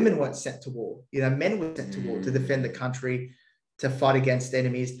 That's why women weren't sent to war. Men were sent to war to defend the country, to fight against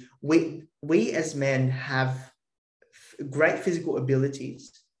enemies. We as men have great physical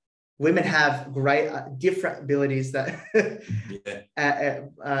abilities. Women have great different abilities that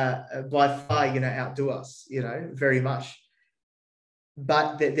by far outdo us. Very much.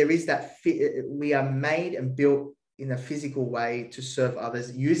 But there is that we are made and built in a physical way to serve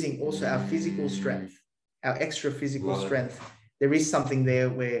others, using also our physical strength, our extra physical strength. There is something there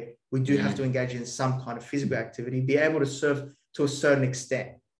where we do have to engage in some kind of physical activity, be able to serve to a certain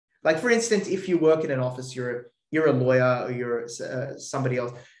extent. Like, for instance, if you work in an office, you're a lawyer or you're somebody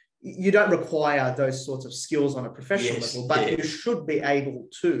else, you don't require those sorts of skills on a professional level, but you should be able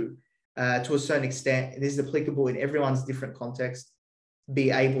to a certain extent, and this is applicable in everyone's different context, be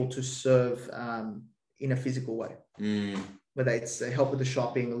able to serve in a physical way. Whether it's help with the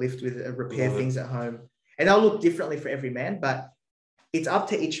shopping, lift with, repair things at home. And they'll look differently for every man, but it's up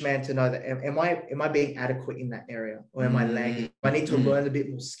to each man to know that, am I being adequate in that area, or am I lagging? I need to learn a bit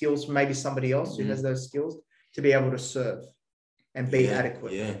more skills from maybe somebody else who has those skills to be able to serve and be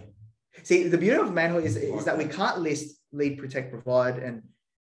adequate. Yeah. See, the beauty of manhood is that we can't lead, protect, provide, and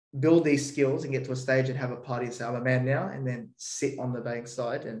build these skills and get to a stage and have a party and say, I'm a man now, and then sit on the bank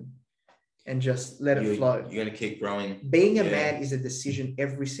side and just let it flow. You're going to keep growing. Being a man is a decision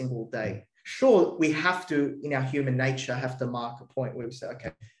every single day. Sure, we have to, in our human nature, have to mark a point where we say,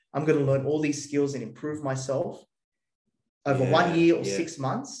 okay, I'm going to learn all these skills and improve myself over 1 year or 6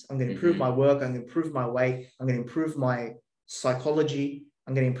 months. I'm going to improve my work. I'm going to improve my weight. I'm going to improve my psychology.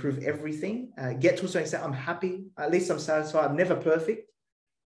 I'm going to improve everything. Get to a certain extent, I'm happy. At least I'm satisfied. I'm never perfect.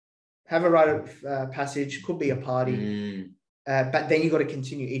 Have a rite of passage. Could be a party. But then you've got to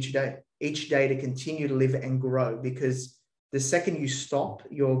continue each day to continue to live and grow, because the second you stop,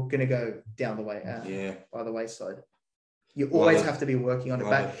 you're going to go down the way, by the wayside. You always have to be working on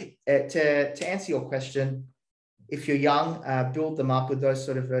it. But to answer your question, if you're young, build them up with those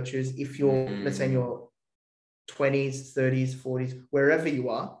sort of virtues. If you're, let's say in your 20s, 30s, 40s, wherever you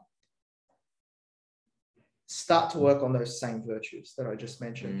are, start to work on those same virtues that I just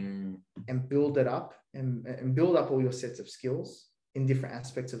mentioned and build it up and build up all your sets of skills in different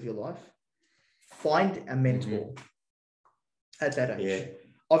aspects of your life. Find a mentor at that age. Yeah.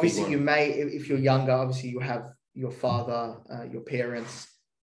 Obviously, you may, if you're younger, obviously you have your father, your parents.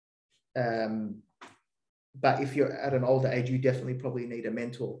 But if you're at an older age, you definitely probably need a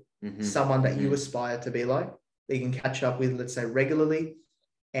mentor, someone that you aspire to be like, that you can catch up with, let's say, regularly,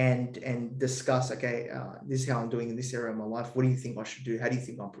 and discuss, okay, this is how I'm doing in this area of my life. What do you think I should do? How do you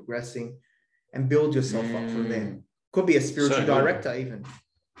think I'm progressing? And build yourself up from there. Could be a spiritual director even,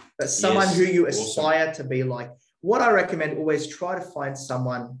 but someone who you aspire to be like. What I recommend, always try to find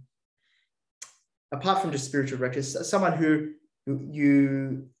someone, apart from just spiritual directors, someone who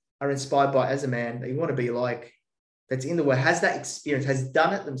you are inspired by as a man, that you want to be like, that's in the world, has that experience, has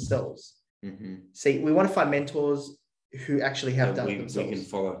done it themselves. See, we want to find mentors who actually have done it themselves. We can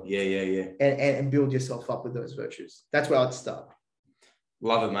follow. And build yourself up with those virtues. That's where I'd start.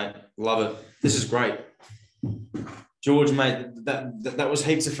 Love it, mate. Love it. This is great. George, mate, that was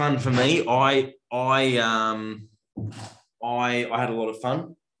heaps of fun for me. I had a lot of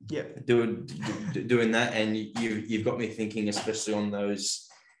fun. Yeah. Doing that, and you've got me thinking, especially on those.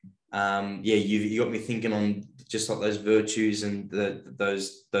 You got me thinking on just like those virtues and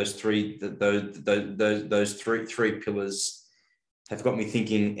those three pillars have got me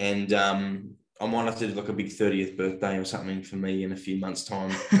thinking, and I might have to do like a big 30th birthday or something for me in a few months'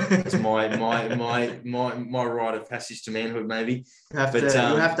 time. It's my rite of passage to manhood, maybe.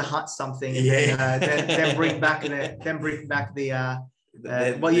 You'll have to hunt something, and then bring back the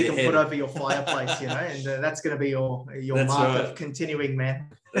what you can put over your fireplace, and that's going to be your mark of continuing, man.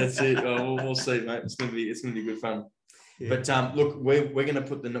 That's it. We'll see, mate. It's gonna be good fun. But look, we're going to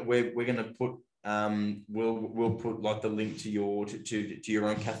put we'll put like the link to your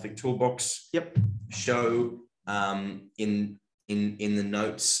own Catholic Toolbox. Yep. Show in the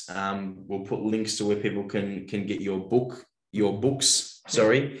notes. We'll put links to where people can get your books.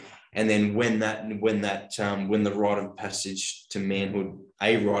 Sorry. And then when the Rite of Passage to Manhood,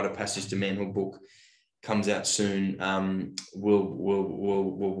 a Rite of Passage to Manhood book comes out soon,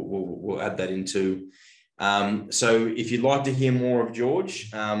 we'll add that into. So if you'd like to hear more of George,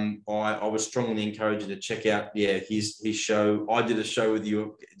 I would strongly encourage you to check out his show. I did a show with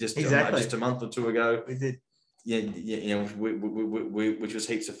you just a month or two ago. We did. Yeah, which was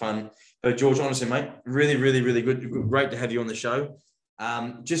heaps of fun. But George, honestly, mate, really, really, really good. Great to have you on the show.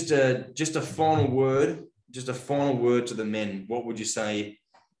 Just a final word to the men. What would you say,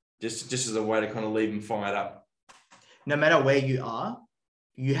 just as a way to kind of leave them fired up? No matter where you are,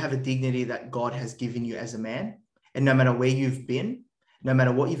 you have a dignity that God has given you as a man. And no matter where you've been, no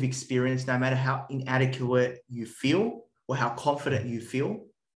matter what you've experienced, no matter how inadequate you feel or how confident you feel,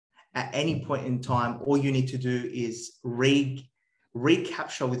 at any point in time, all you need to do is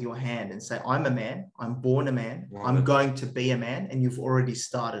recapture with your hand and say, I'm a man, I'm born a man, right. I'm going to be a man, and you've already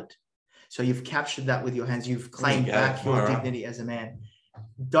started. So you've captured that with your hands. You've claimed back your dignity as a man.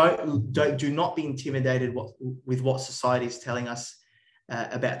 Do not be intimidated with what society is telling us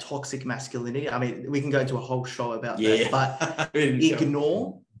about toxic masculinity. I mean, we can go into a whole show about that, but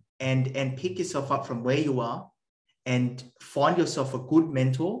ignore and pick yourself up from where you are and find yourself a good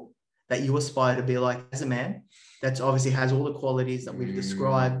mentor that you aspire to be like as a man. That obviously has all the qualities that we've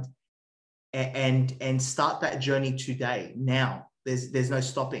described, and start that journey today. Now, there's no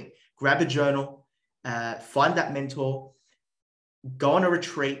stopping. Grab a journal, find that mentor, go on a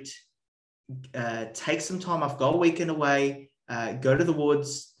retreat, take some time off, go a weekend away, go to the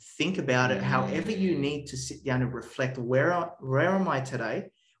woods, think about it. However you need to sit down and reflect, where am I today?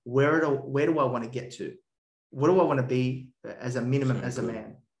 Where do I want to get to? What do I want to be as a minimum as a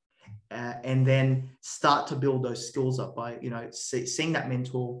man? And then start to build those skills up by, seeing that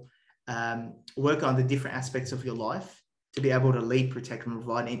mentor, work on the different aspects of your life to be able to lead, protect, and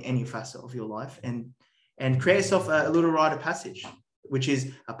provide in any facet of your life, and create yourself a little rite of passage, which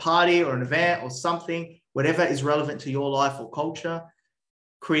is a party or an event or something, whatever is relevant to your life or culture.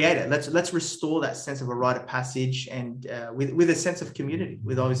 Create it. Let's restore that sense of a rite of passage, and with a sense of community,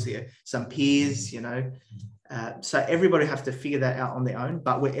 with obviously some peers, So everybody have to figure that out on their own.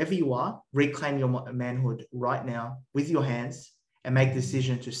 But wherever you are, reclaim your manhood right now with your hands and make the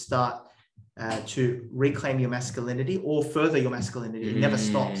decision to start to reclaim your masculinity or further your masculinity. It never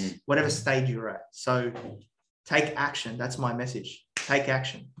stops, whatever stage you're at. So take action. That's my message. Take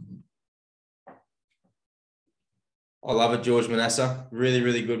action. I love it, George Manassa. Really,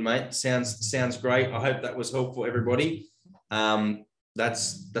 really good, mate. Sounds great. I hope that was helpful, everybody.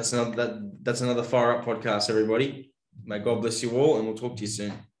 That's another Fire Up podcast, everybody. May God bless you all, and we'll talk to you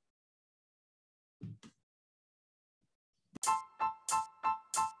soon.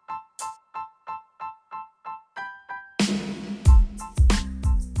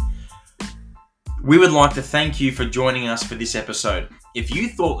 We would like to thank you for joining us for this episode. If you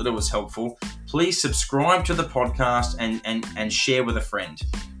thought that it was helpful, please subscribe to the podcast and share with a friend.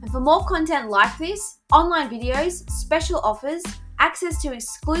 And for more content like this, online videos, special offers, access to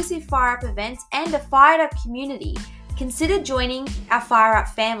exclusive Fire Up events, and a Fired Up community, consider joining our Fire Up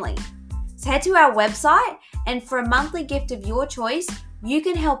family. So head to our website, and for a monthly gift of your choice, you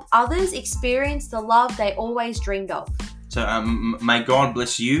can help others experience the love they always dreamed of. So may God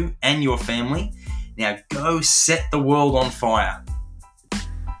bless you and your family. Now go set the world on fire.